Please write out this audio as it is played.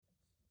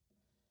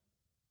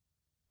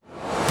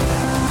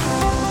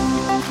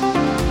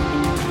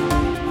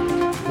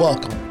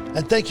Welcome,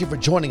 and thank you for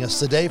joining us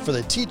today for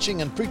the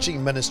teaching and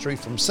preaching ministry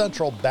from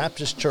Central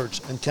Baptist Church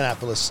in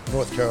Kannapolis,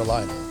 North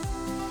Carolina.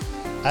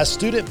 As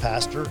student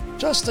pastor,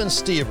 Justin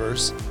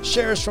Stevers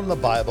shares from the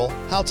Bible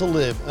how to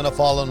live in a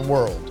fallen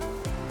world.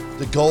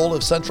 The goal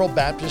of Central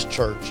Baptist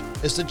Church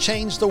is to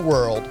change the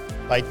world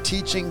by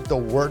teaching the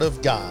Word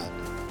of God.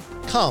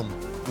 Come,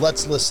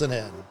 let's listen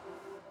in.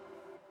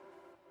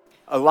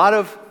 A lot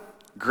of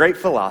great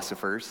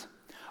philosophers,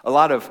 a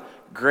lot of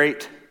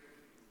great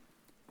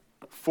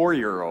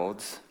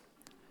 4-year-olds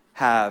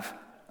have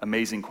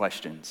amazing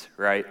questions,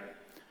 right?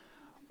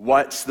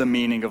 What's the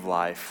meaning of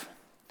life?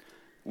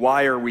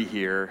 Why are we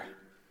here?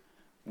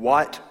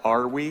 What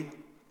are we?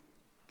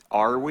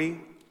 Are we?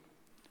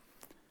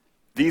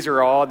 These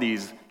are all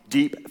these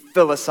deep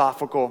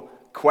philosophical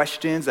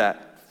questions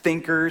that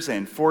thinkers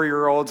and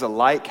 4-year-olds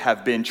alike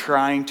have been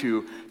trying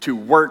to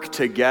work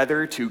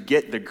together to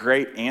get the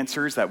great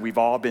answers that we've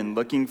all been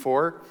looking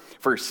for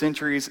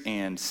centuries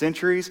and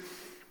centuries.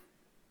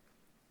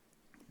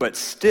 But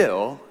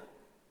still,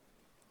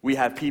 we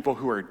have people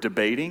who are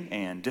debating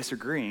and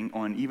disagreeing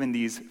on even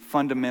these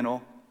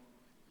fundamental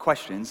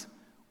questions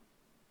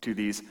to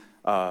these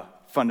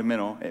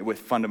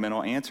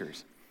fundamental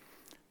answers.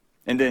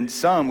 And then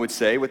some would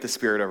say, with the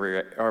spirit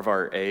of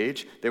our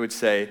age, they would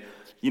say,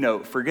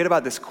 forget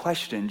about this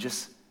question,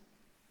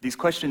 these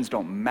questions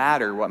don't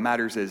matter. What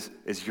matters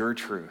is your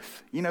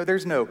truth.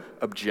 There's no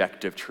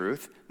objective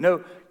truth.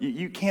 No,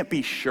 you can't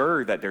be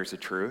sure that there's a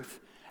truth.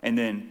 And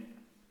then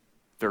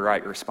the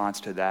right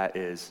response to that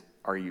is,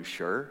 are you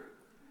sure?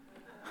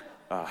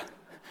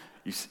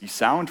 You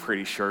sound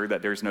pretty sure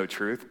that there's no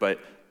truth, but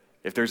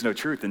if there's no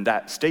truth, then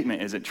that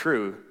statement isn't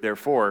true.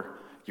 Therefore,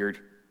 you're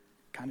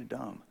kind of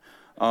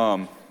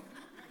dumb.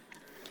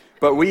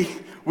 But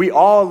we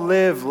all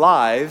live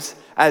lives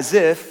as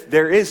if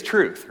there is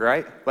truth,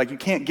 right? Like, you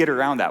can't get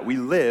around that. We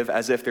live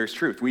as if there's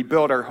truth. We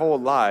build our whole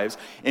lives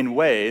in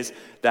ways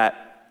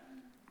that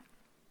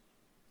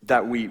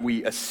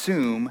we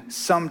assume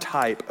some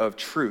type of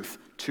truth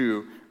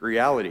to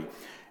reality.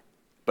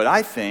 But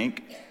I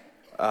think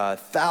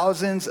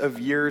thousands of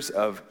years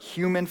of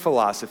human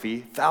philosophy,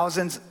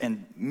 thousands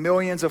and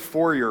millions of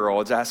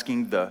 4-year-olds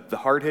asking the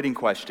hard-hitting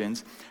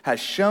questions, has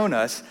shown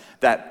us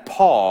that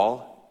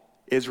Paul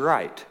is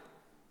right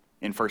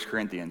in 1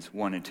 Corinthians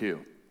 1 and 2.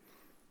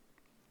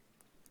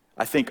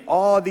 I think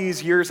all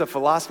these years of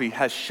philosophy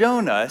has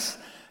shown us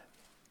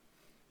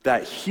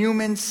that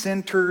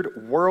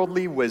human-centered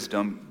worldly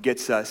wisdom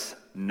gets us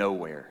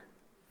nowhere.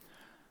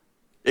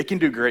 It can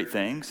do great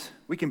things.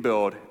 We can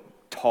build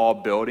tall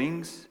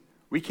buildings.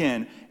 We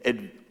can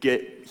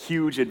get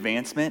huge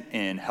advancement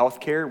in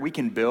healthcare. We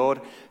can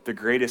build the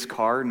greatest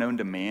car known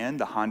to man,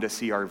 the Honda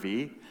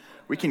CR-V.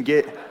 We can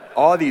get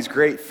all these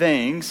great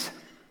things,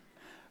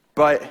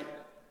 but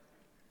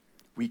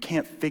we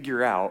can't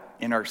figure out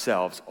in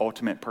ourselves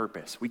ultimate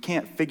purpose. We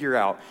can't figure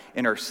out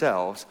in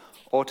ourselves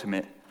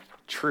ultimate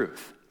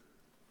truth.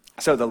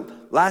 So the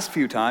last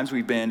few times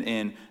we've been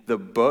in the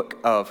book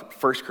of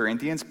 1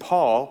 Corinthians,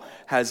 Paul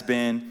has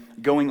been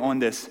going on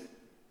this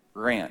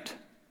rant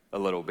a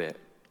little bit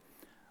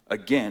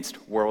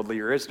against worldly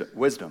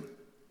wisdom.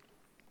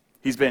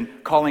 He's been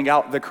calling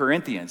out the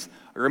Corinthians.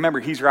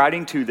 Remember, he's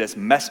writing to this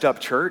messed up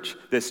church,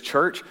 this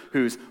church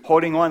who's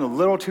holding on a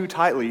little too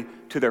tightly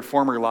to their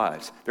former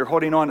lives. They're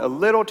holding on a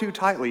little too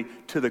tightly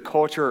to the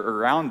culture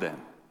around them.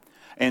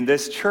 And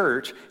this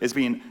church is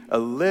being a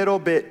little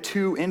bit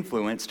too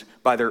influenced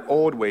by their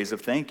old ways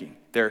of thinking,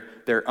 their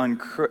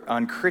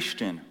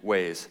unchristian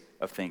ways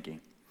of thinking.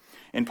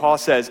 And Paul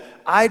says,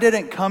 I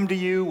didn't come to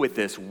you with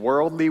this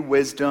worldly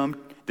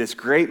wisdom, this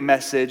great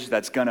message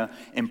that's going to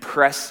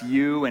impress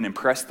you and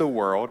impress the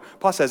world.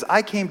 Paul says,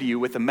 I came to you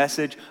with a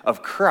message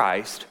of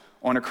Christ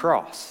on a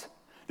cross.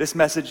 This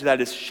message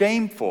that is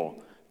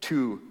shameful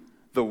to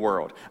the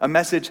world. A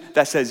message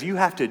that says you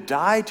have to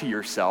die to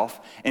yourself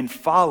and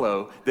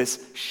follow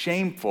this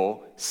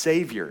shameful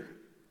Savior.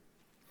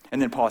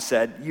 And then Paul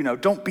said,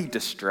 don't be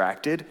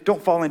distracted.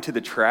 Don't fall into the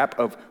trap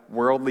of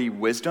worldly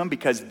wisdom,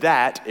 because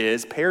that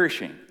is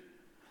perishing.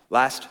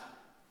 Last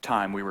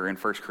time we were in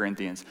 1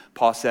 Corinthians,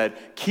 Paul said,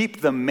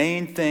 keep the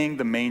main thing,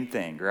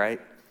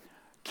 right?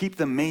 Keep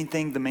the main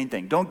thing, the main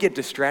thing. Don't get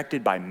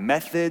distracted by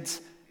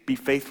methods. Be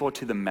faithful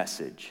to the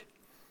message.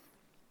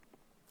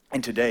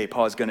 And today,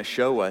 Paul is going to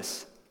show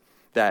us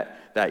that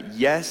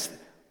yes,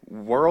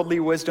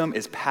 worldly wisdom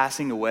is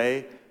passing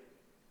away,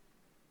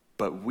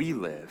 but we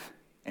live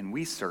and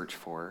we search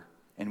for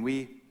and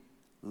we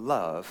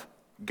love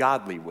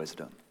godly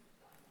wisdom.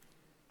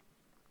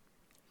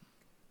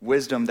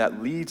 Wisdom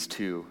that leads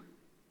to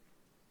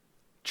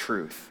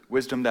truth.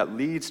 Wisdom that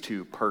leads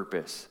to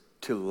purpose,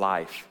 to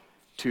life,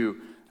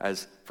 to,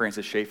 as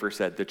Francis Schaeffer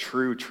said, the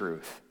true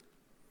truth.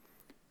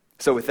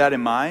 So with that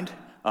in mind,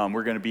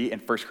 we're going to be in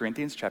 1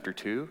 Corinthians chapter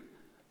 2,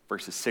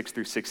 verses 6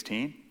 through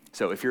 16.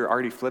 So if you're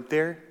already flipped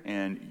there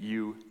and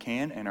you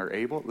can and are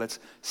able, let's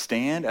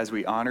stand as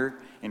we honor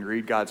and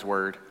read God's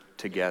word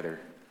together.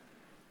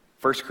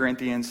 1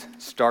 Corinthians,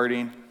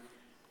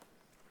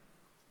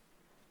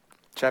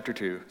 chapter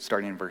 2,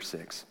 starting in verse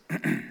 6.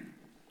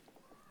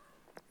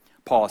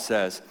 Paul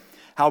says,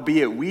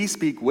 "Howbeit we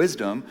speak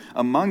wisdom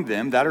among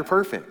them that are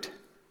perfect,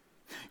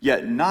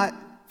 yet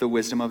not the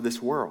wisdom of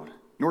this world,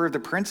 nor of the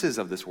princes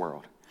of this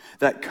world,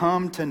 that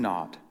come to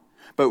naught.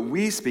 But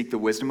we speak the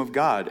wisdom of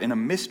God in a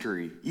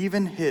mystery,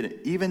 even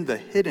the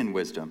hidden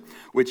wisdom,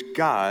 which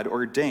God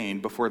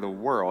ordained before the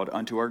world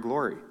unto our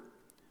glory,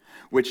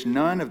 which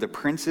none of the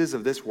princes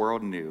of this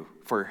world knew.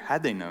 For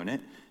had they known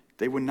it,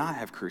 they would not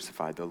have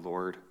crucified the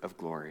Lord of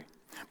glory.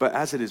 But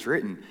as it is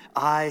written,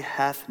 eye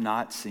hath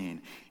not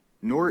seen,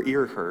 nor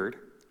ear heard,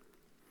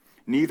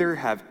 neither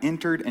have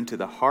entered into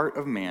the heart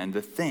of man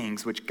the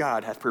things which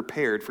God hath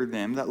prepared for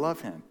them that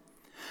love him.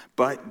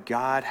 But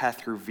God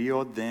hath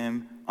revealed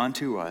them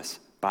unto us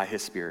by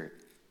his Spirit.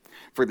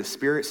 For the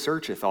Spirit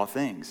searcheth all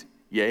things,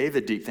 yea,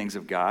 the deep things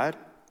of God.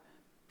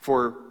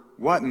 For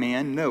what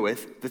man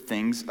knoweth the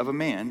things of a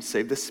man,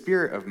 save the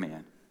spirit of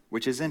man,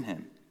 which is in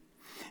him?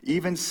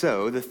 Even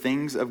so, the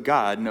things of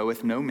God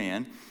knoweth no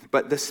man,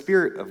 but the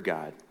Spirit of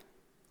God.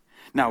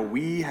 Now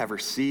we have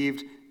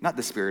received not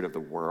the spirit of the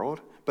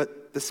world,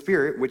 but the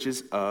Spirit which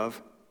is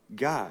of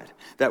God,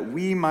 that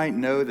we might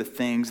know the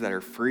things that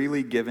are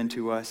freely given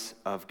to us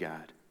of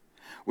God.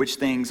 Which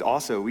things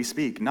also we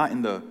speak, not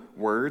in the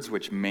words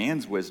which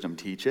man's wisdom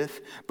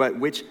teacheth, but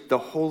which the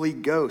Holy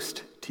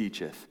Ghost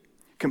teacheth,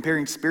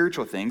 comparing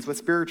spiritual things with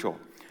spiritual.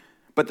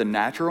 But the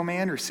natural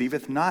man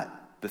receiveth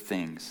not the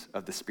things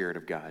of the Spirit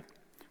of God,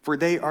 for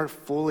they are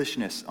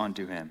foolishness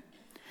unto him.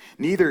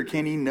 Neither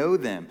can he know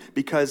them,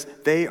 because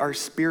they are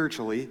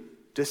spiritually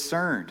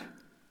discerned.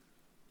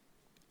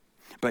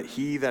 But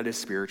he that is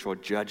spiritual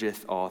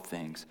judgeth all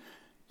things,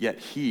 yet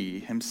he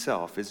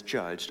himself is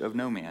judged of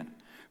no man.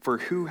 For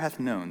who hath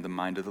known the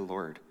mind of the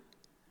Lord,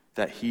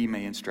 that he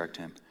may instruct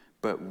him?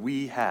 But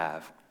we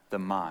have the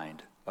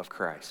mind of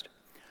Christ.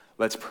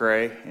 Let's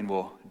pray, and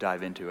we'll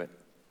dive into it.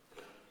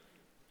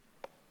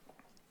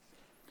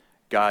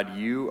 God,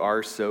 you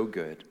are so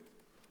good.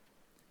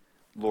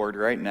 Lord,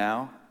 right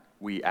now,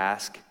 we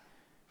ask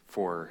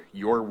for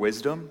your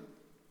wisdom.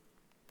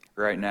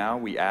 Right now,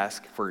 we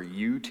ask for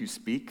you to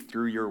speak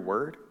through your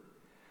word.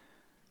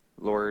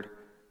 Lord,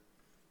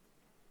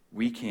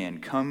 we can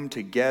come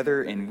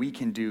together and we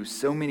can do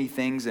so many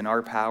things in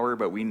our power,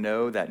 but we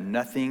know that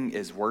nothing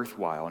is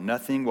worthwhile.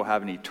 Nothing will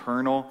have an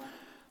eternal,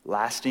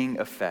 lasting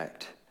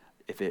effect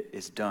if it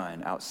is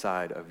done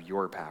outside of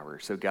your power.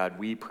 So God,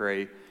 we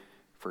pray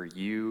for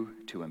you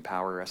to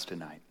empower us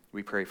tonight.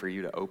 We pray for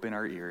you to open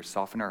our ears,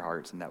 soften our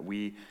hearts, and that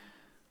we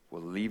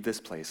will leave this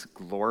place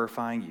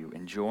glorifying you,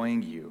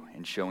 enjoying you,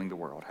 and showing the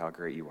world how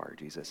great you are,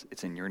 Jesus.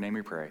 It's in your name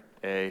we pray.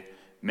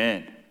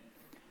 Amen.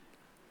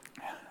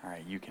 All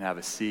right, you can have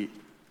a seat.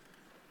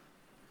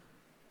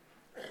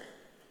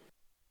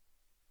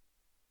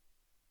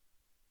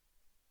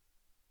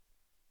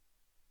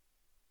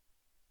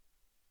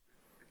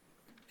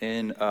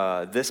 In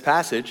this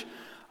passage,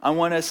 I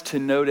want us to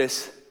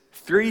notice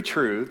 3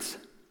 truths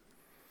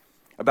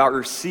about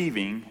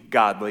receiving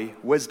godly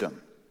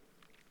wisdom.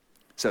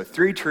 So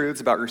 3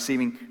 truths about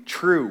receiving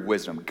true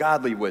wisdom,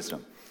 godly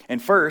wisdom. And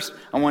first,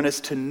 I want us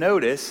to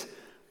notice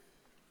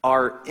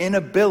our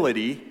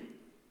inability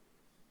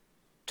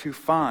to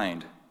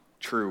find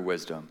true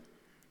wisdom.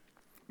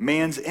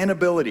 Man's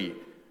inability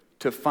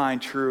to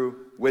find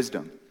true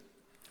wisdom.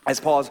 As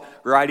Paul's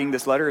writing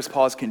this letter, as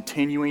Paul's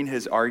continuing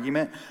his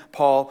argument,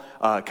 Paul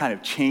kind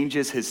of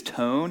changes his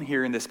tone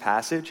here in this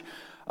passage.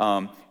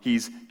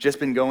 He's just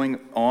been going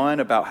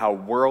on about how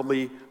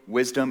worldly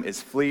wisdom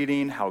is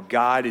fleeting, how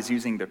God is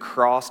using the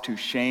cross to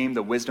shame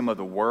the wisdom of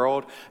the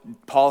world.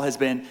 Paul has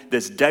been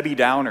this Debbie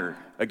Downer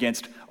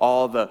against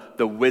all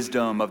the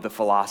wisdom of the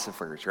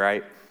philosophers,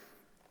 right?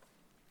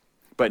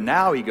 But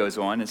now he goes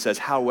on and says,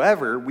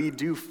 however, we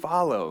do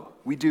follow,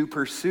 we do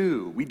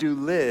pursue, we do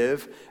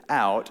live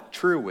out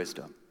true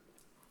wisdom.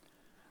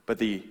 But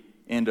the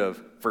end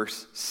of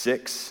verse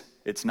 6,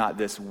 it's not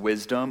this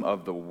wisdom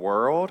of the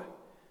world.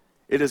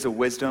 It is a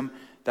wisdom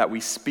that we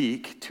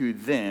speak to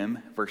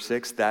them, verse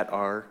 6, that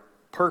are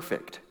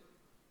perfect.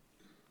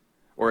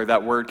 Or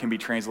that word can be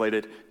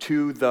translated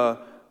to the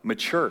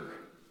mature.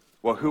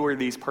 Well, who are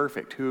these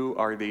perfect? Who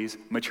are these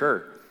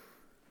mature?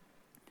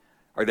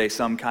 Are they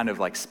some kind of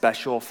like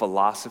special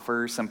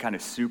philosophers, some kind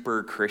of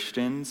super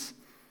Christians?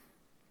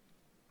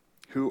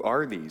 Who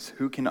are these?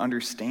 Who can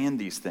understand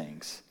these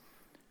things?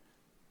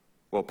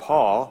 Well,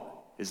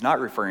 Paul is not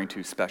referring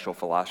to special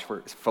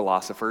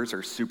philosophers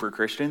or super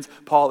Christians.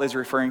 Paul is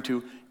referring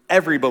to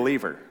every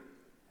believer,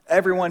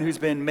 everyone who's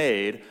been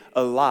made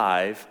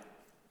alive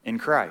in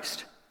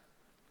Christ.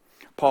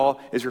 Paul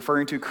is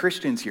referring to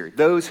Christians here,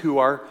 those who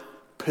are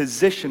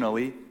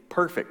positionally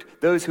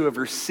perfect, those who have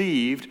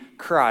received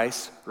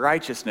Christ's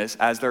righteousness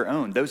as their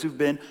own, those who've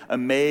been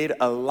made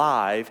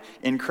alive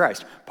in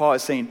Christ. Paul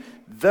is saying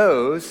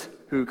those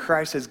who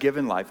Christ has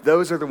given life,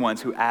 those are the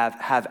ones who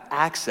have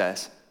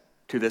access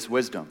to this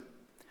wisdom.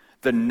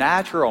 The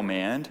natural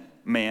man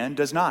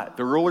does not.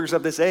 The rulers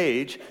of this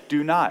age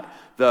do not.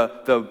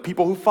 The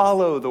people who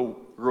follow the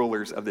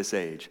rulers of this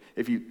age.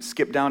 If you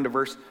skip down to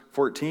verse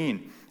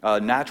 14,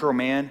 natural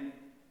man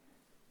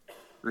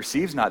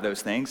receives not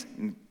those things,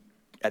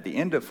 at the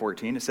end of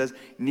 14, it says,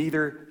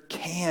 neither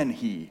can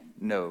he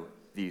know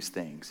these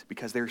things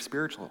because they're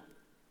spiritual.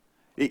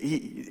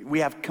 We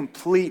have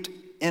complete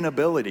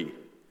inability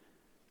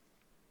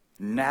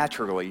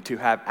naturally to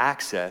have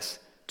access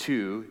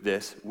to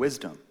this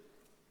wisdom.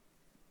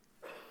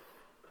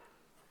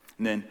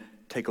 And then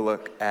take a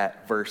look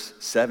at verse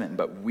 7.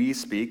 But we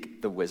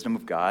speak the wisdom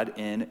of God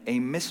in a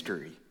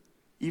mystery,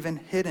 even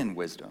hidden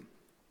wisdom.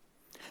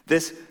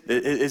 This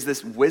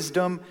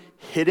wisdom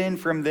hidden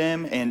from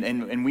them,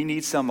 and we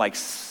need some like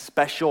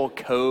special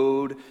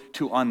code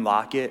to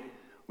unlock it.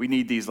 We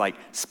need these like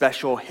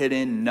special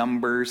hidden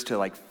numbers to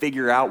like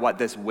figure out what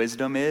this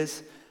wisdom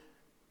is.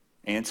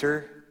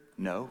 Answer,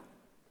 no,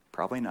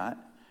 probably not.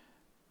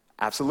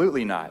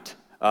 Absolutely not.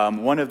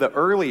 One of the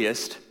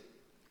earliest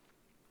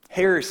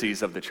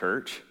heresies of the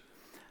church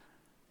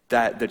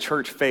that the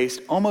church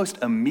faced almost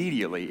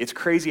immediately, it's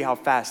crazy how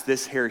fast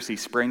this heresy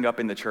sprang up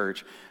in the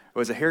church,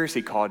 was a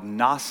heresy called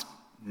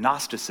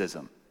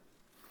Gnosticism.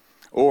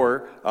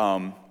 Or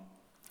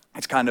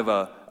it's kind of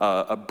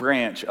a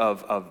branch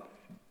of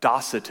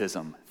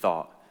Docetism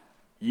thought.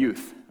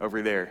 Youth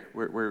over there.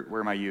 Where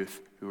are my youth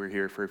who were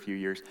here for a few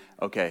years?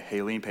 Okay,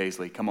 Haleen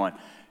Paisley, come on.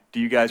 Do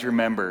you guys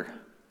remember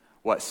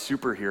what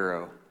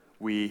superhero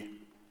we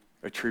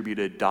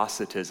attributed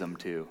Docetism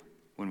to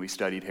when we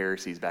studied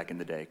heresies back in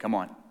the day? Come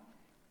on.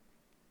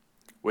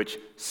 Which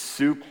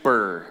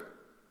superhero,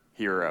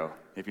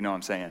 if you know what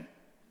I'm saying?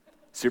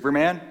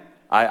 Superman?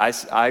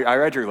 I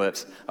read your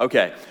lips.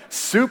 Okay,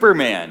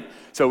 Superman.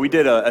 So we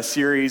did a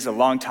series a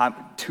long time,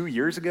 2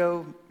 years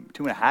ago,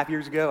 2.5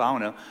 years ago, I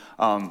don't know,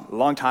 a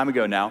long time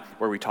ago now,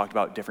 where we talked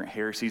about different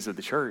heresies of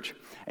the church,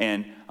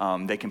 and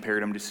they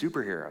compared them to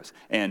superheroes.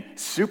 And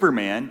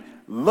Superman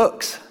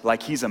looks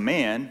like he's a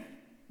man,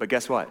 but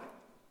guess what?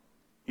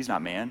 He's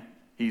not man.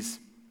 He's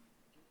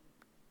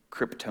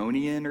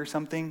Kryptonian or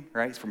something,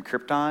 right? He's from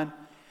Krypton.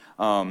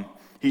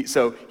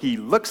 So he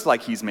looks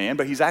like he's man,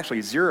 but he's actually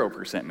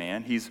 0%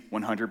 man. He's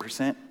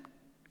 100%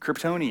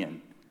 Kryptonian.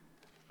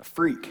 A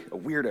freak, a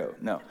weirdo.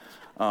 No.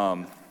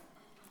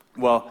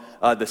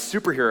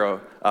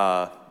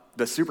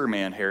 The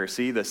Superman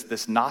heresy,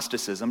 this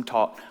Gnosticism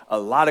taught a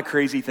lot of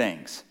crazy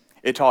things.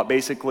 It taught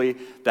basically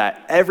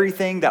that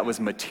everything that was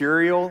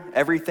material,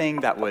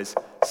 everything that was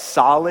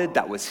solid,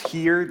 that was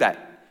here,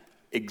 that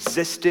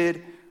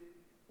existed,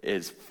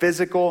 is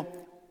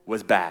physical,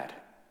 was bad.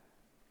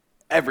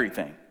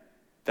 Everything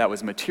that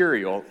was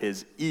material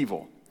is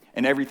evil.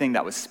 And everything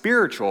that was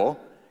spiritual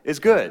is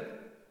good,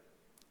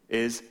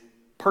 is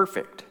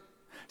perfect.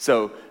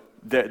 So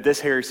this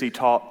heresy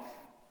taught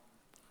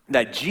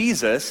that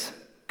Jesus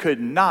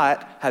could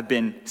not have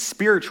been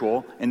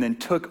spiritual and then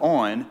took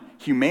on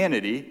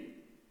humanity,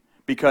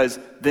 because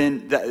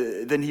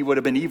then he would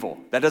have been evil.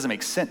 That doesn't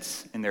make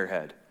sense in their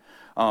head.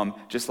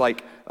 Just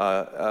like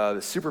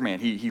Superman,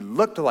 he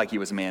looked like he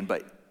was a man,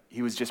 but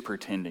he was just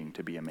pretending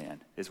to be a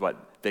man, is what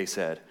they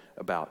said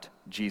about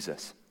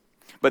Jesus.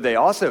 But they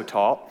also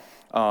taught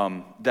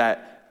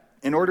that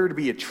in order to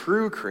be a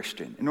true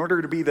Christian, in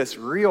order to be this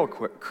real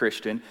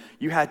Christian,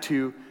 you had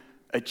to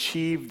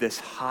achieve this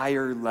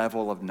higher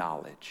level of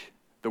knowledge.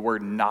 The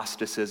word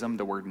Gnosticism,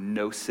 the word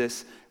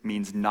gnosis,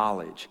 means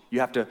knowledge. You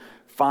have to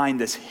find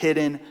this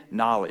hidden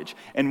knowledge.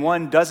 And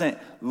one doesn't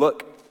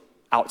look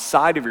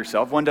outside of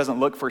yourself. One doesn't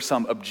look for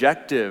some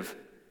objective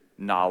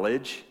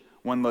knowledge.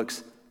 One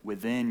looks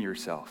within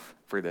yourself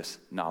for this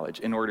knowledge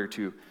in order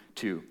to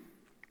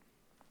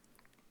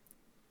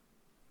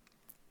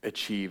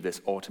achieve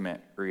this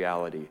ultimate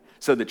reality.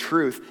 So the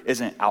truth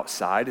isn't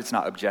outside, it's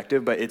not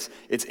objective, but it's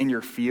in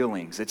your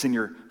feelings, it's in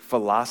your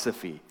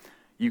philosophy.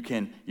 You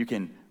can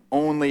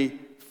only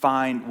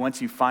find,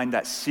 once you find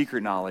that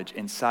secret knowledge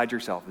inside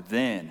yourself,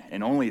 then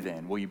and only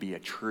then will you be a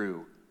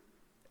true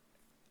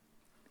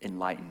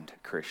enlightened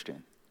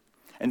Christian.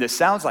 And this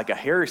sounds like a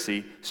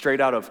heresy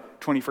straight out of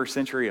 21st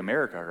century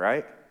America,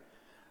 right?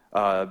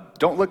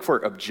 Don't look for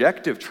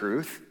objective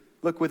truth,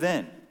 look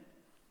within.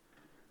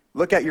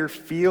 Look at your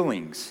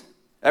feelings.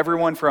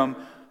 Everyone from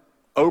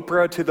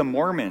Oprah to the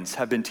Mormons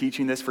have been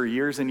teaching this for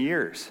years and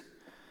years.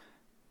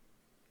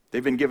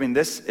 They've been giving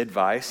this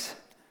advice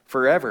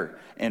forever.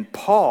 And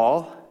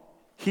Paul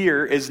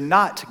here is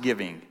not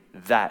giving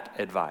that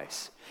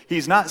advice.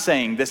 He's not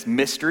saying this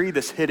mystery,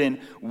 this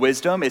hidden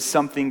wisdom is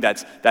something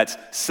that's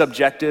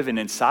subjective and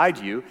inside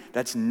you.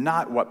 That's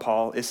not what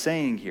Paul is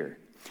saying here.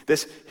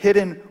 This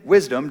hidden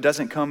wisdom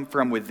doesn't come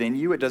from within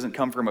you. It doesn't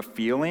come from a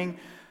feeling.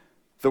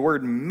 The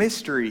word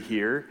mystery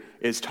here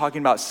is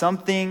talking about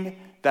something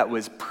that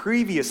was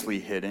previously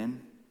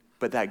hidden,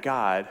 but that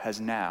God has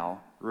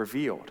now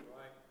revealed.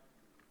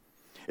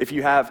 If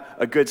you have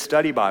a good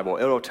study Bible,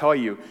 it'll tell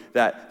you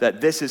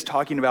that this is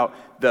talking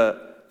about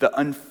the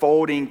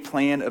unfolding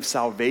plan of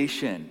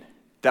salvation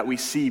that we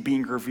see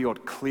being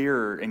revealed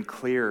clearer and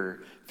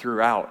clearer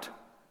throughout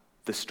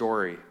the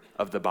story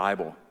of the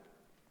Bible.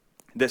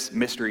 This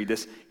mystery,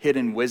 this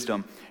hidden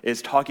wisdom,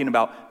 is talking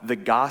about the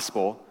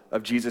gospel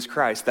of Jesus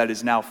Christ that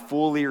is now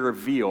fully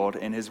revealed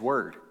in his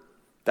word.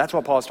 That's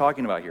what Paul is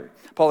talking about here.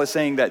 Paul is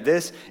saying that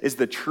this is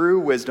the true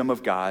wisdom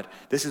of God.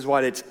 This is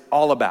what it's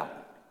all about.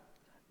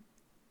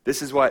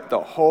 This is what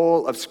the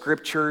whole of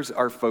Scriptures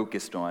are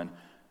focused on: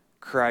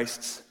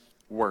 Christ's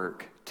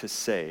work to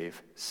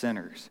save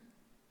sinners.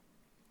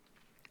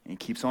 And he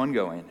keeps on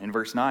going. In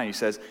verse 9, he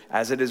says,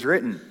 as it is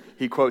written,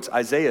 he quotes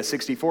Isaiah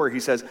 64. He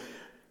says,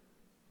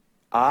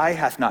 eye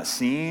hath not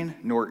seen,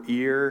 nor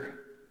ear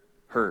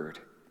heard.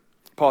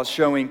 Paul's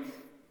showing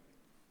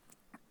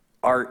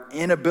our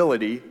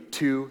inability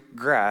to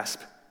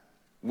grasp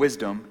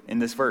wisdom in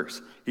this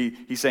verse.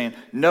 He's saying,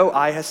 no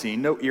eye has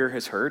seen, no ear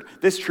has heard.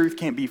 This truth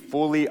can't be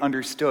fully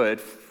understood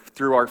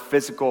through our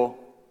physical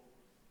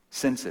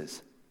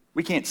senses.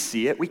 We can't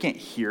see it. We can't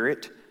hear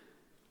it.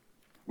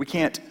 We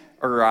can't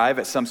arrive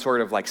at some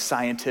sort of like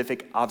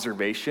scientific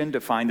observation to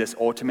find this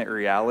ultimate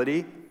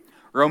reality.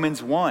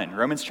 Romans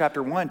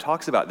chapter 1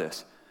 talks about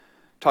this.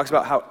 Talks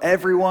about how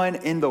everyone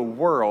in the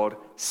world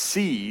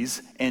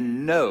sees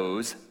and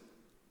knows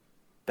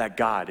that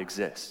God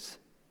exists.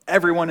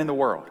 Everyone in the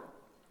world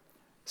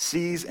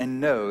sees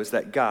and knows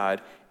that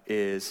God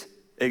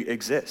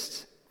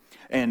exists.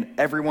 And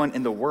everyone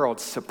in the world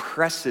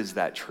suppresses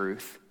that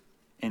truth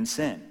in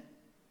sin.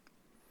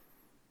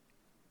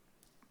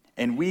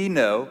 And we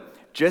know,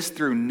 just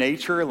through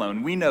nature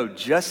alone, we know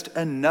just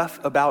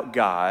enough about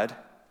God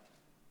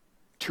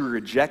to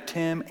reject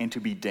him and to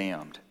be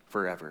damned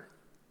forever.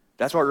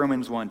 That's what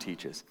Romans 1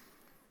 teaches.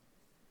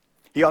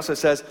 He also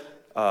says,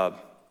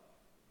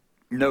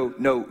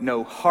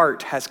 no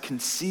heart has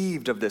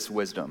conceived of this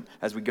wisdom,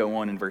 as we go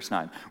on in verse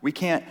 9. We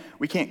can't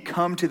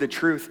come to the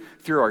truth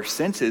through our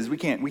senses. We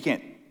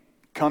can't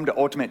come to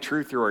ultimate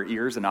truth through our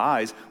ears and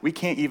eyes. We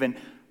can't even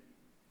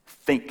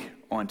think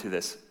onto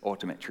this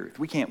ultimate truth.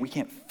 We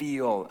can't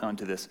feel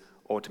onto this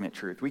ultimate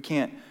truth. We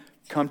can't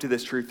come to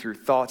this truth through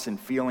thoughts and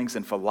feelings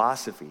and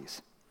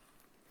philosophies.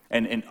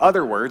 And in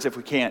other words, if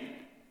we can't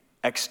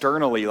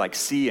externally like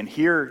see and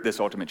hear this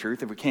ultimate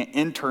truth, if we can't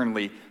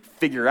internally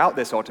figure out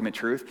this ultimate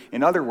truth,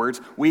 in other words,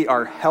 we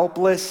are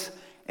helpless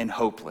and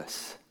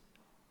hopeless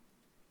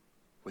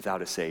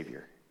without a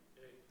Savior.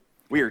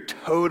 We are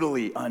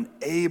totally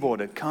unable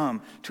to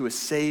come to a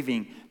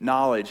saving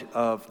knowledge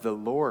of the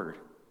Lord.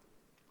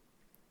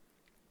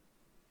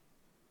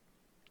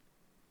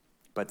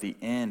 But the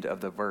end of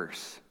the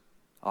verse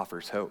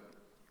offers hope.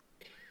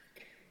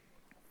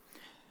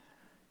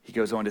 He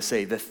goes on to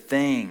say,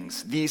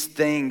 these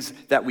things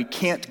that we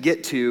can't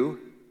get to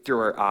through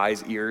our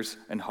eyes, ears,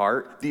 and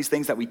heart, these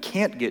things that we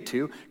can't get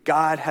to,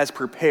 God has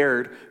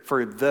prepared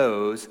for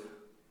those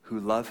who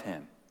love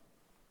him.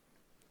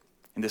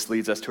 And this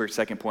leads us to our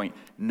second point.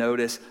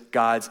 Notice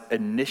God's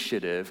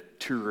initiative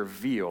to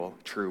reveal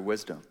true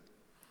wisdom.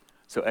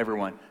 So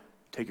everyone,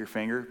 take your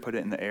finger, put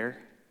it in the air,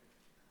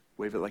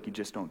 wave it like you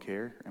just don't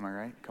care. Am I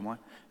right? Come on.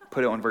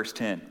 Put it on verse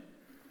 10.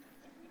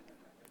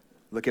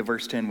 Look at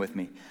verse 10 with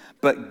me.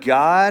 But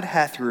God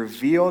hath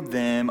revealed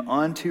them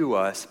unto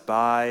us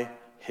by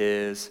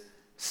his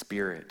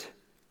Spirit.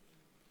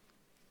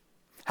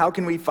 How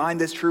can we find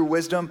this true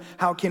wisdom?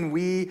 How can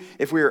we,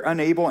 if we are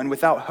unable and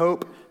without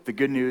hope? The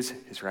good news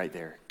is right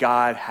there.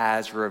 God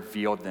has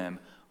revealed them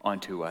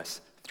unto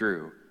us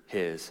through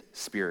his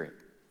Spirit.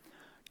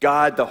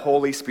 God, the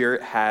Holy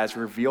Spirit, has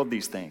revealed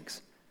these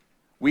things.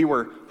 We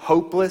were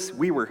hopeless,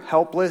 we were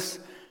helpless,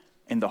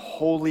 and the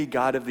holy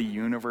God of the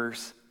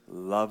universe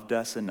loved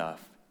us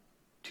enough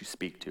to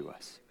speak to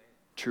us,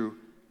 to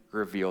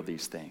reveal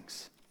these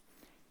things.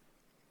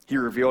 He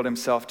revealed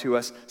himself to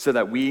us so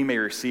that we may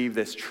receive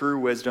this true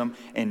wisdom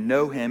and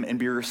know him and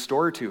be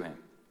restored to him.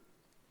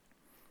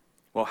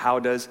 Well, how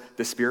does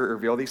the Spirit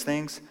reveal these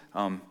things?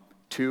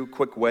 Two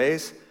quick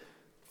ways: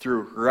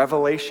 through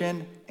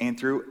revelation and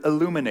through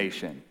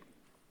illumination.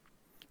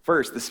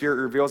 First, the Spirit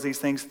reveals these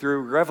things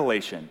through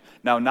revelation.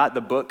 Now, not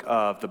the book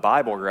of the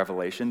Bible,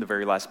 Revelation, the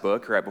very last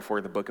book, right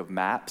before the book of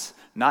maps.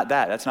 Not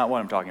that. That's not what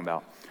I'm talking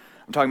about.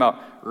 I'm talking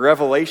about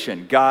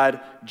revelation,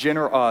 God,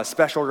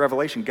 special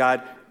revelation,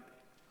 God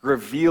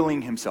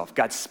revealing himself,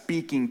 God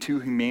speaking to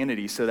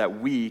humanity so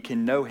that we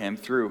can know him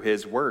through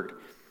his word.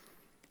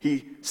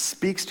 He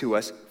speaks to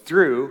us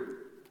through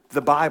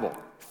the Bible,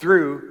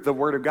 through the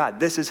word of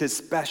God. This is his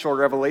special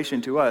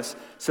revelation to us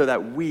so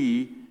that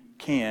we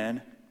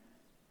can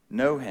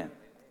know him.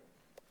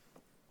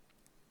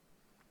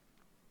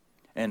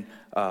 And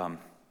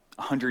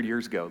 100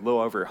 years ago, a little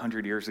over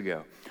 100 years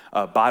ago,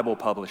 Bible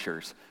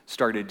publishers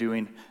started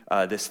doing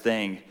this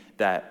thing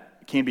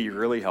that can be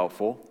really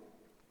helpful.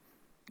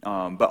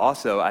 But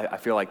also, I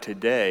feel like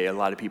today, a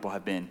lot of people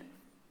have been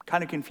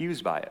kind of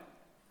confused by it.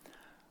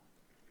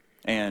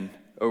 And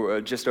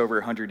just over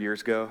 100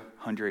 years ago,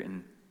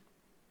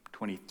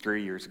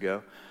 123 years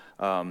ago,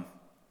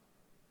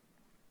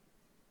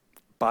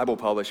 Bible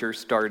publishers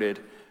started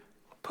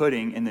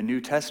putting in the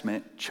New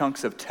Testament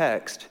chunks of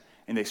text,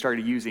 and they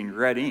started using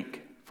red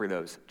ink for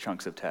those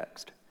chunks of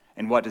text.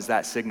 And what does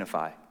that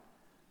signify?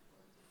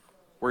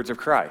 Words of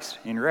Christ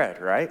in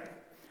red, right?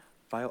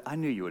 Viola, I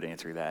knew you would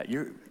answer that.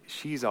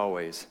 She's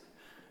always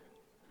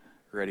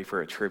ready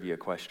for a trivia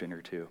question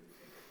or two.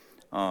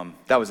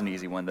 That was an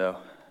easy one, though,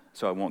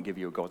 so I won't give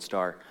you a gold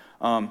star.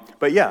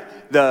 But yeah,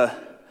 the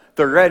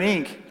red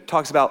ink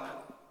talks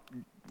about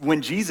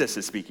when Jesus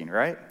is speaking,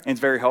 right? And it's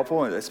very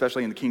helpful,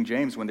 especially in the King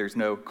James when there's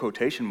no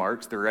quotation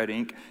marks. The red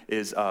ink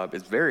is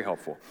very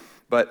helpful.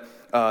 But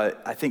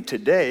I think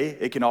today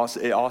it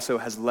also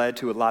has led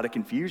to a lot of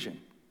confusion.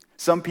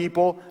 Some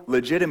people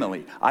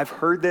legitimately, I've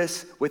heard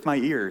this with my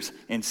ears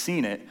and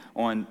seen it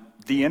on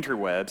the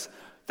interwebs,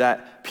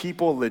 that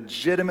people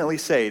legitimately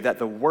say that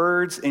the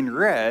words in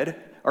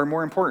red are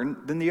more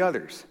important than the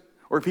others.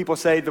 Or people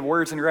say the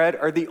words in red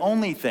are the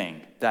only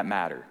thing that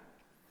matter.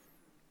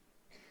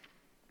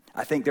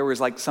 I think there was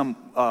like some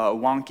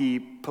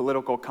wonky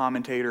political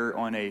commentator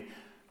on a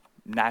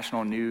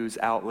national news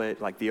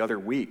outlet like the other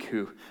week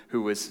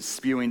who was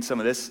spewing some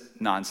of this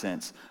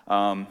nonsense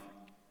on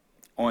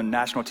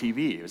national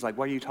TV. It was like,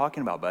 what are you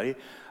talking about, buddy?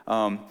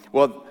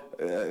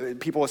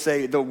 People will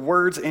say the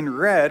words in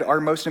red are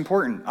most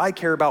important. I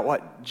care about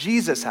what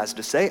Jesus has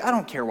to say. I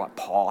don't care what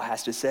Paul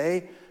has to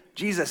say.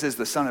 Jesus is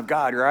the Son of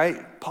God,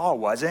 right? Paul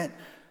wasn't.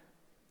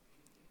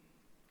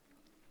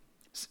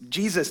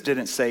 Jesus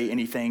didn't say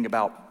anything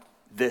about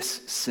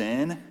this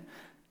sin.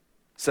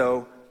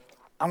 So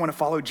I want to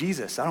follow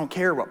Jesus. I don't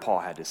care what Paul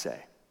had to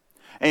say.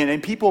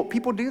 And people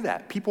do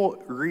that.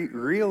 People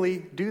really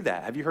do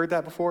that. Have you heard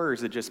that before, or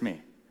is it just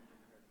me?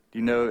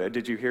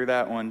 Did you hear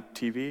that on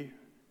TV?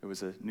 It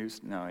was a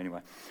news, no, anyway.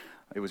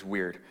 It was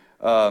weird.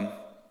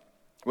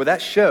 Well,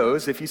 that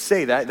shows, if you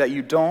say that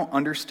you don't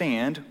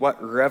understand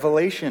what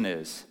Revelation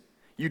is.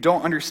 You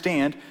don't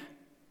understand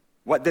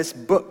what this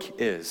book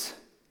is.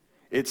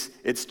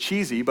 It's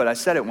cheesy, but I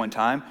said it one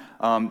time.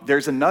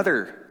 There's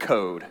another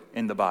code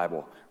in the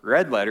Bible.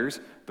 Red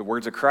letters, the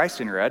words of Christ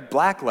in red.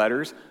 Black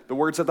letters, the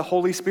words of the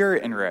Holy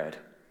Spirit in red.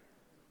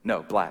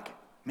 No, black.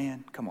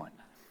 Man, come on.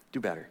 Do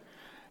better.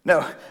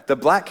 No, the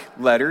black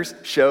letters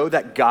show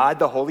that God,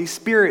 the Holy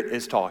Spirit,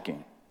 is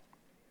talking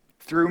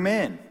through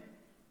men.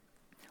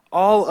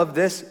 All of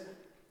this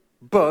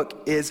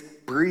book is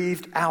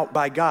breathed out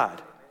by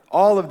God.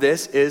 All of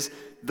this is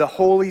the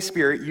Holy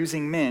Spirit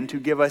using men to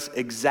give us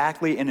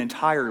exactly and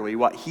entirely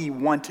what he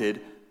wanted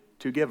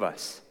to give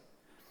us.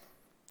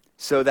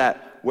 So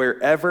that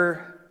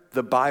wherever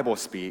the Bible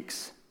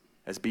speaks,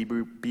 as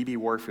B.B.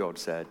 Warfield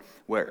said,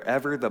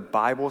 wherever the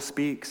Bible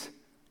speaks,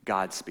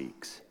 God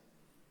speaks.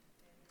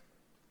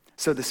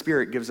 So the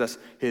Spirit gives us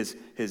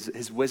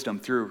his wisdom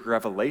through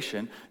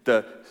revelation.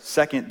 The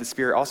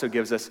Spirit also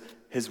gives us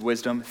his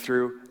wisdom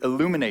through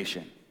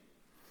illumination.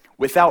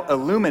 Without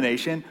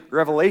illumination,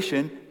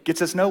 revelation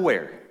gets us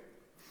nowhere.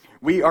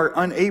 We are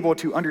unable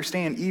to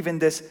understand even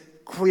this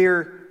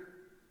clear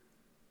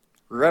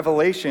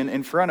revelation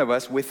in front of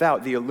us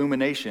without the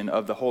illumination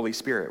of the Holy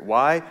Spirit.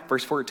 Why?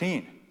 Verse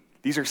 14.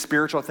 These are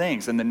spiritual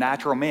things, and the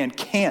natural man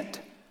can't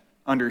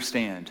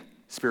understand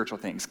spiritual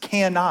things.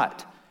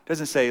 Cannot. It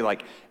doesn't say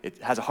like it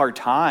has a hard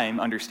time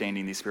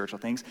understanding these spiritual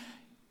things.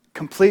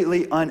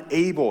 Completely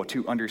unable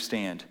to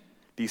understand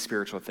these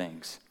spiritual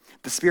things.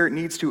 The Spirit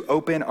needs to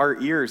open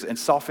our ears and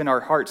soften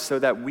our hearts so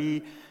that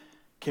we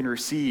can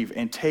receive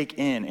and take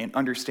in and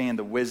understand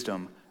the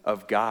wisdom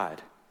of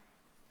God.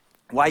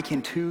 Why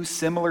can two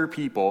similar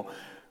people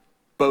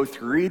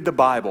both read the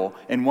Bible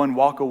and one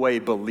walk away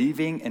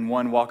believing and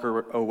one walk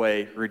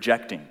away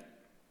rejecting?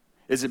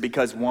 Is it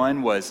because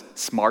one was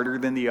smarter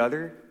than the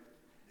other?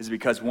 Is it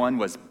because one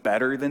was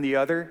better than the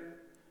other?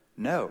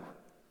 No.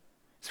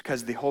 It's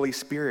because the Holy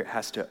Spirit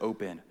has to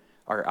open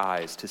our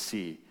eyes to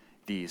see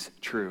these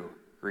true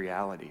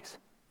realities.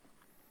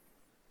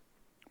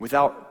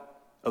 Without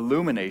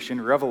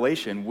illumination,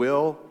 revelation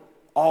will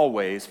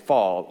always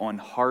fall on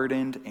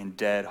hardened and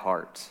dead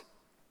hearts.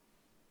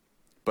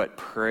 But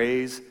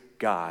praise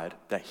God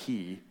that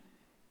he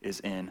is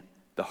in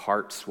the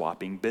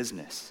heart-swapping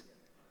business.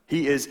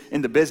 He is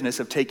in the business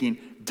of taking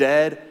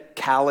dead,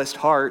 calloused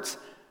hearts,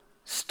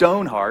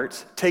 stone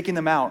hearts, taking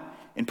them out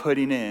and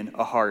putting in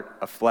a heart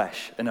of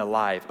flesh, an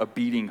alive, a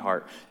beating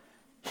heart.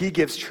 He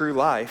gives true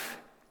life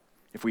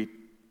if we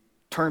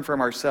turn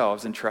from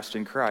ourselves and trust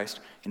in Christ,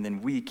 and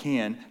then we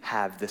can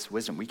have this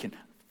wisdom. We can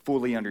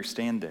fully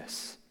understand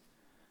this.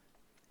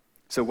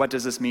 So what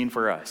does this mean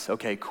for us?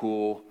 Okay,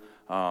 cool.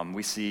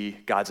 We see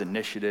God's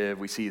initiative.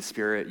 We see his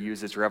Spirit use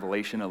his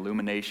revelation,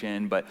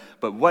 illumination. But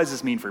what does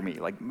this mean for me?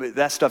 Like,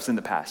 that stuff's in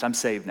the past. I'm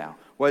saved now.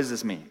 What does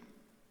this mean?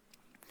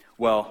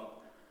 Well,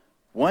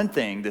 one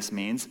thing this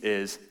means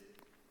is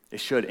it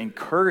should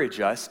encourage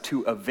us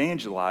to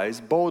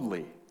evangelize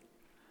boldly.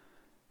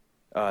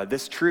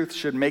 This truth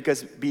should make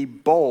us be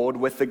bold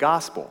with the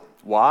gospel.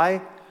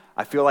 Why?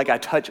 I feel like I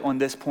touch on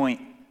this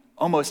point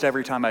almost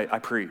every time I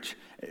preach.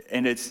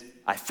 And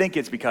I think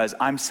it's because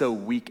I'm so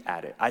weak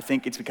at it. I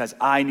think it's because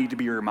I need to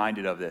be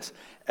reminded of this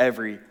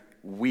every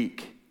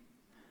week.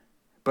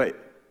 But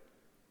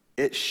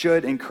it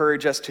should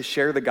encourage us to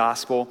share the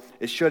gospel.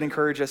 It should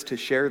encourage us to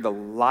share the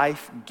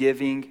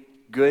life-giving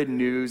good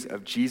news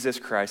of Jesus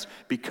Christ,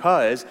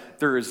 because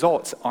the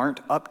results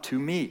aren't up to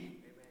me.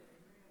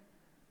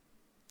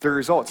 The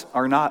results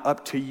are not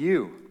up to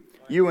you.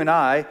 You and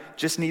I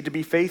just need to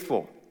be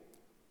faithful.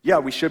 Yeah,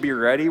 we should be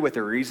ready with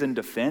a reasoned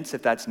defense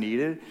if that's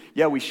needed.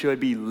 Yeah, we should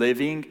be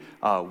living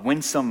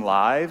winsome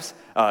lives,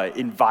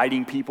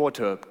 inviting people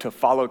to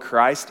follow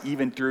Christ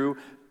even through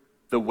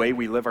the way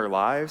we live our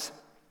lives.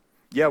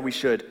 Yeah, we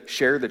should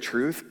share the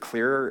truth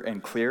clearer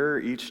and clearer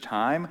each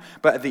time.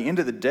 But at the end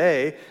of the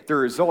day, the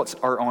results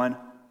are on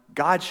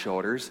God's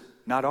shoulders,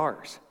 not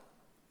ours.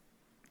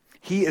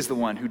 He is the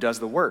one who does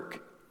the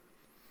work.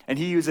 And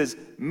he uses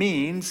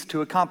means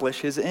to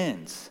accomplish his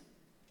ends.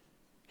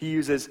 He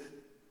uses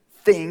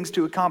things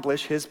to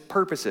accomplish his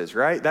purposes,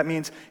 right? That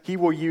means he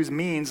will use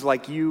means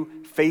like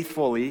you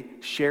faithfully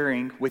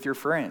sharing with your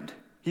friend.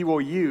 He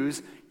will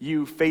use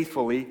you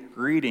faithfully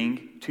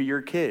reading to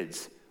your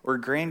kids or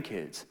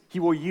grandkids. He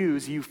will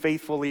use you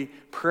faithfully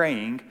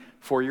praying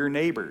for your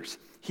neighbors.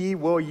 He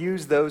will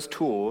use those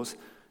tools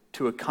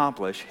to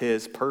accomplish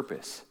his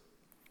purpose.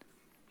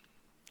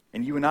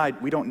 And you and I,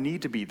 we don't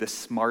need to be the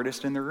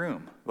smartest in the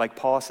room. Like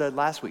Paul said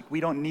last week, we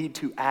don't need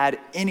to add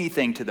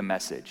anything to the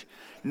message.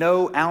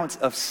 No ounce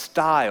of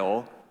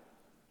style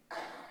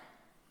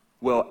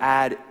will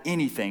add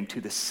anything to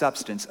the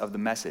substance of the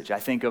message. I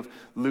think of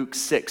Luke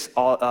 16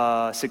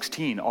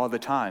 all the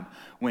time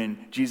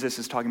when Jesus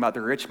is talking about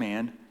the rich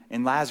man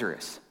and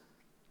Lazarus.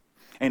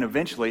 And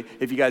eventually,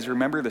 if you guys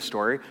remember the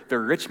story, the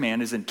rich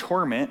man is in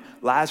torment,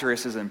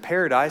 Lazarus is in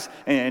paradise,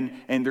 and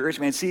the rich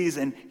man sees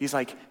and he's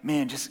like,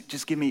 man,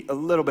 just give me a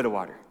little bit of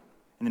water.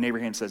 And then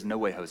Abraham says, no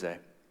way, Jose.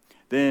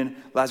 Then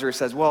Lazarus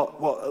says,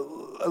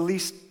 well, at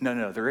least,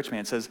 no, the rich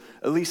man says,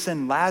 at least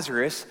send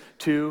Lazarus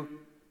to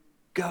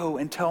go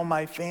and tell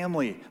my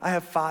family. I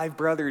have 5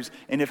 brothers,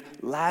 and if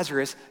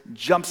Lazarus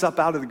jumps up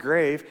out of the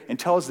grave and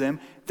tells them,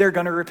 they're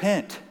going to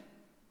repent.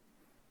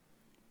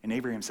 And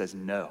Abraham says,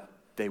 no,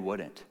 they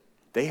wouldn't.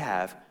 They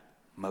have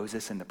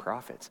Moses and the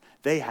prophets.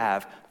 They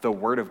have the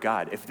Word of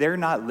God. If they're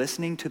not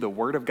listening to the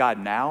Word of God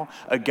now,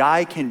 a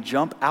guy can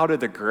jump out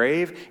of the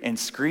grave and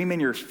scream in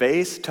your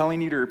face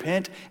telling you to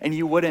repent, and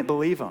you wouldn't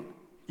believe him.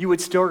 You would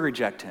still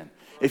reject him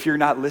if you're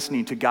not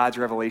listening to God's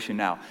revelation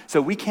now.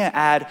 So we can't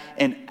add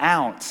an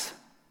ounce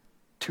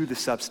to the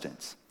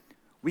substance.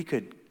 We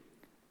could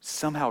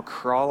somehow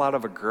crawl out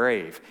of a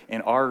grave,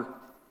 and our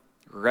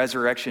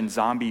resurrection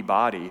zombie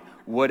body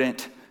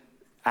wouldn't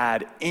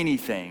add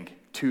anything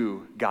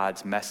to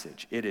God's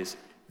message. It is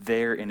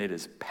there and it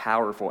is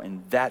powerful,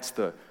 and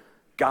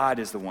God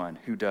is the one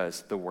who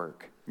does the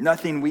work.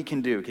 Nothing we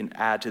can do can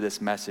add to this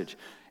message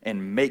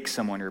and make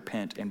someone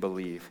repent and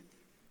believe.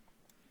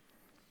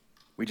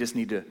 We just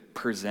need to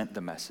present the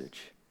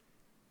message.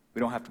 We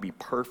don't have to be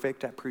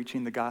perfect at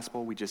preaching the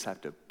gospel. We just have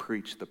to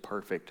preach the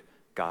perfect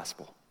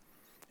gospel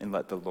and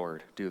let the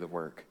Lord do the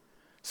work.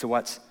 So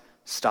what's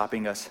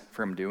stopping us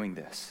from doing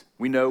this?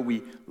 We know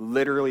we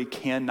literally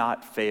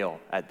cannot fail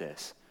at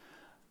this.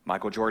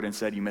 Michael Jordan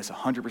said you miss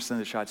 100% of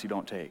the shots you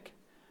don't take.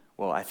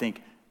 Well, I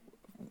think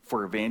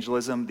for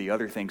evangelism, the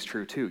other thing's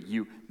true too.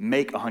 You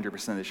make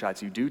 100% of the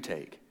shots you do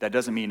take. That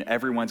doesn't mean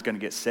everyone's going to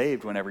get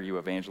saved whenever you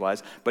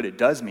evangelize, but it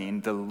does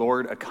mean the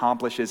Lord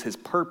accomplishes his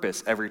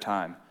purpose every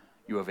time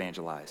you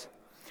evangelize.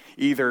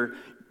 Either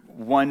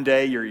one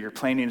day you're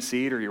planting a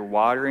seed or you're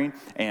watering,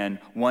 and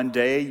one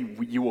day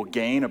you will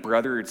gain a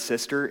brother or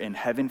sister in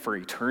heaven for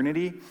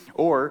eternity,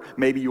 or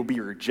maybe you'll be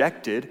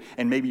rejected,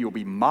 and maybe you'll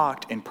be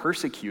mocked and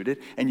persecuted,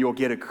 and you'll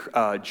get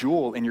a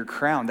jewel in your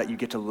crown that you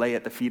get to lay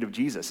at the feet of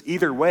Jesus.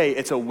 Either way,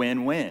 it's a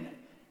win-win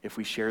if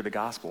we share the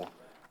gospel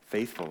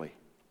faithfully.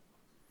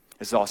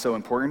 It's also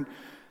important.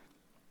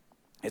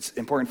 It's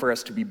important for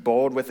us to be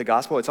bold with the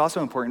gospel. It's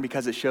also important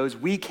because it shows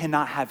we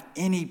cannot have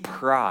any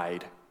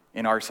pride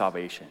in our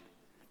salvation.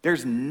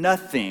 There's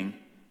nothing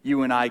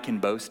you and I can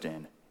boast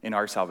in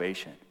our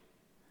salvation.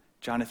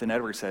 Jonathan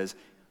Edwards says,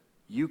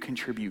 you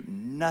contribute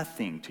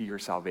nothing to your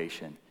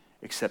salvation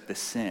except the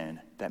sin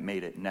that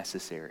made it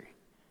necessary.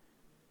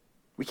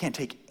 We can't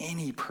take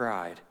any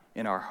pride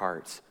in our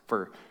hearts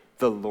for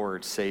the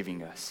Lord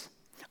saving us.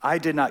 I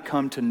did not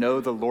come to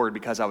know the Lord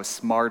because I was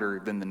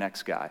smarter than the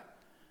next guy,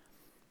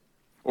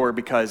 or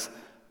because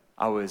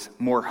I was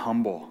more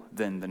humble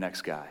than the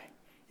next guy.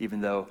 Even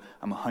though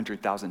I'm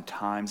 100,000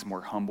 times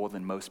more humble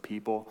than most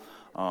people.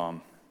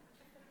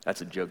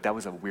 That's a joke. That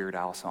was a Weird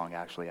Al song,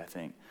 actually, I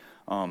think,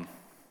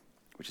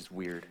 which is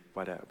weird.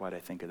 Why'd I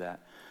think of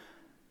that?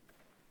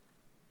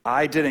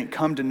 I didn't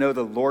come to know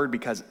the Lord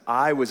because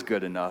I was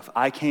good enough.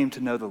 I came to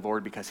know the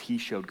Lord because he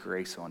showed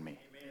grace on me.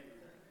 Amen.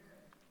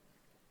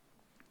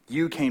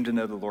 You came to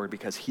know the Lord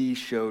because he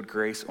showed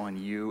grace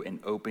on you and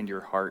opened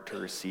your heart to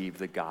receive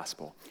the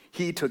gospel.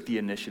 He took the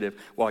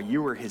initiative while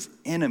you were his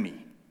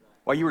enemy,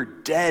 while you were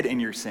dead in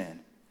your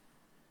sin.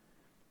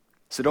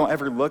 So don't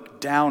ever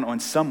look down on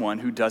someone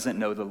who doesn't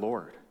know the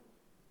Lord.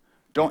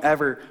 Don't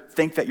ever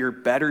think that you're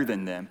better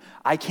than them.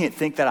 I can't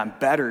think that I'm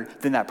better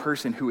than that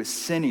person who is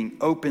sinning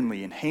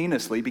openly and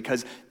heinously,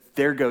 because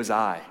there goes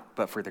I,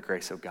 but for the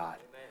grace of God.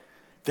 Amen.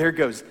 There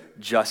goes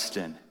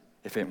Justin,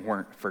 if it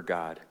weren't for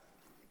God.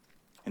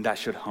 And that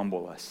should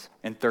humble us.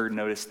 And third,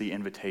 notice the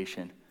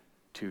invitation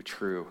to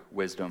true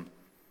wisdom.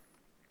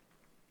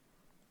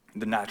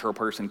 The natural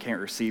person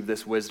can't receive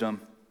this wisdom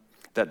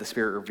that the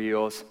Spirit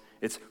reveals,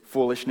 it's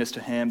foolishness to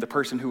him. The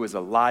person who is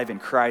alive in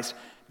Christ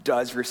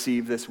does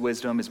receive this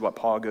wisdom, is what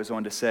Paul goes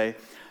on to say.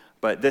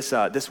 But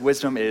this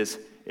wisdom is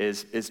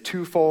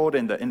twofold,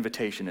 and the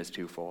invitation is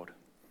twofold.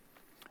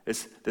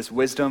 This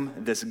wisdom,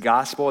 this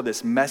gospel,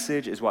 this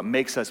message is what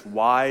makes us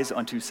wise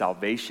unto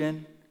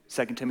salvation,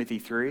 2 Timothy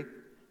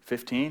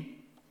 3:15.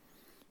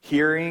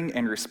 Hearing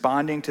and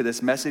responding to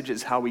this message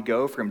is how we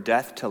go from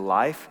death to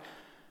life,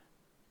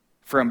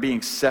 from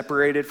being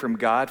separated from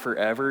God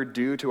forever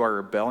due to our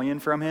rebellion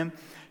from him,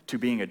 to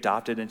being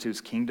adopted into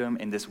his kingdom,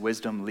 and this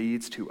wisdom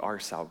leads to our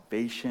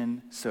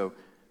salvation. So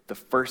the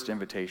first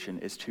invitation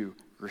is to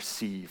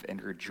receive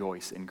and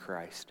rejoice in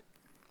Christ.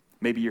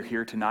 Maybe you're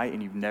here tonight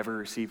and you've never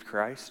received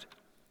Christ.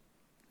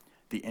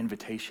 The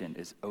invitation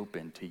is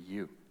open to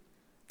you.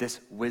 This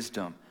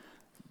wisdom,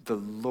 the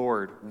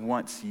Lord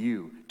wants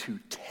you to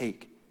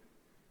take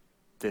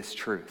this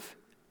truth,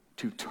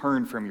 to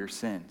turn from your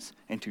sins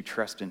and to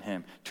trust in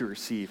him, to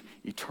receive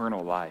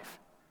eternal life,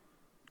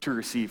 to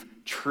receive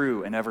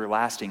true and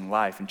everlasting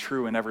life and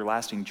true and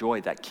everlasting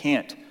joy that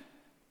can't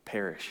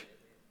perish.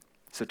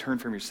 So turn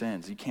from your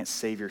sins. You can't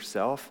save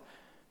yourself.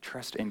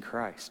 Trust in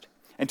Christ.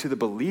 And to the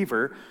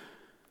believer,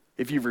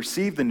 if you've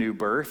received the new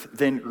birth,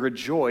 then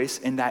rejoice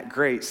in that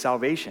great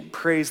salvation.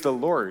 Praise the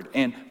Lord.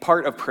 And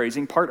part of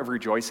praising, part of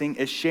rejoicing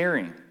is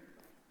sharing.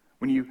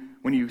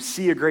 When you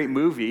see a great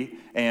movie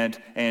and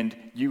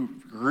you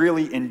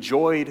really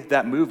enjoyed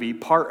that movie,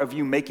 part of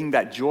you making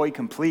that joy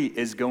complete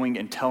is going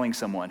and telling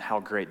someone how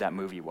great that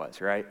movie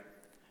was, right?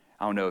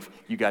 I don't know if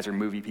you guys are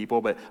movie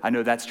people, but I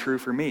know that's true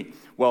for me.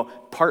 Well,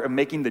 part of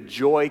making the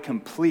joy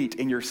complete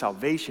in your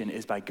salvation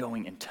is by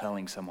going and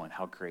telling someone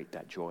how great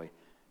that joy,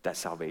 that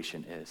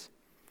salvation is.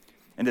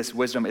 And this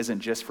wisdom isn't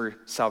just for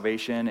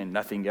salvation and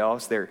nothing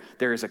else. There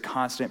is a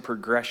constant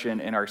progression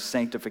in our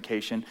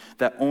sanctification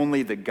that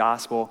only the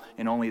gospel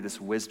and only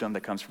this wisdom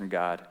that comes from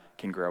God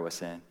can grow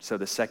us in. So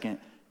the second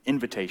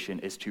invitation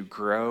is to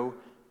grow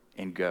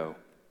and go.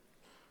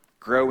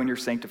 Grow in your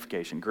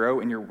sanctification. Grow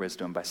in your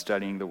wisdom by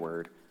studying the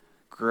word.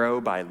 Grow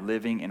by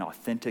living in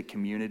authentic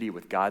community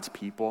with God's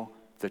people,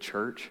 the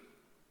church.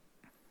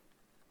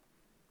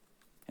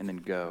 And then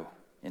go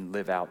and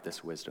live out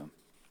this wisdom.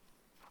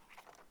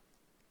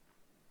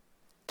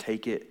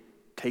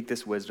 Take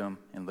this wisdom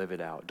and live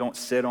it out. Don't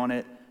sit on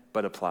it,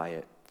 but apply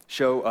it.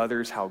 Show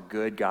others how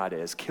good God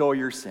is. Kill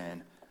your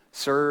sin.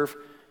 Serve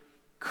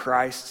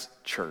Christ's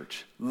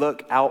church.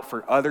 Look out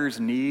for others'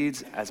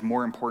 needs as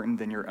more important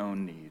than your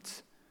own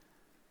needs.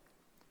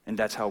 And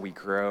that's how we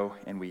grow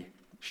and we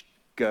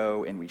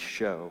go and we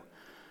show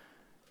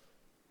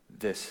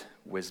this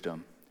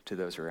wisdom to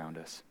those around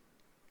us.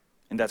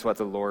 And that's what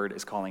the Lord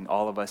is calling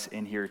all of us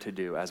in here to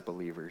do as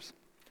believers.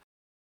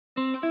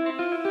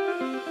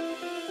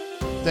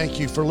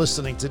 Thank you for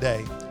listening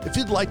today. If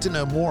you'd like to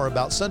know more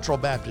about Central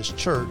Baptist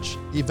Church,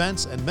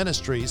 events, and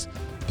ministries,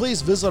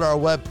 please visit our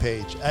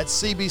webpage at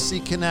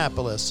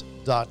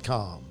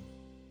cbckannapolis.com.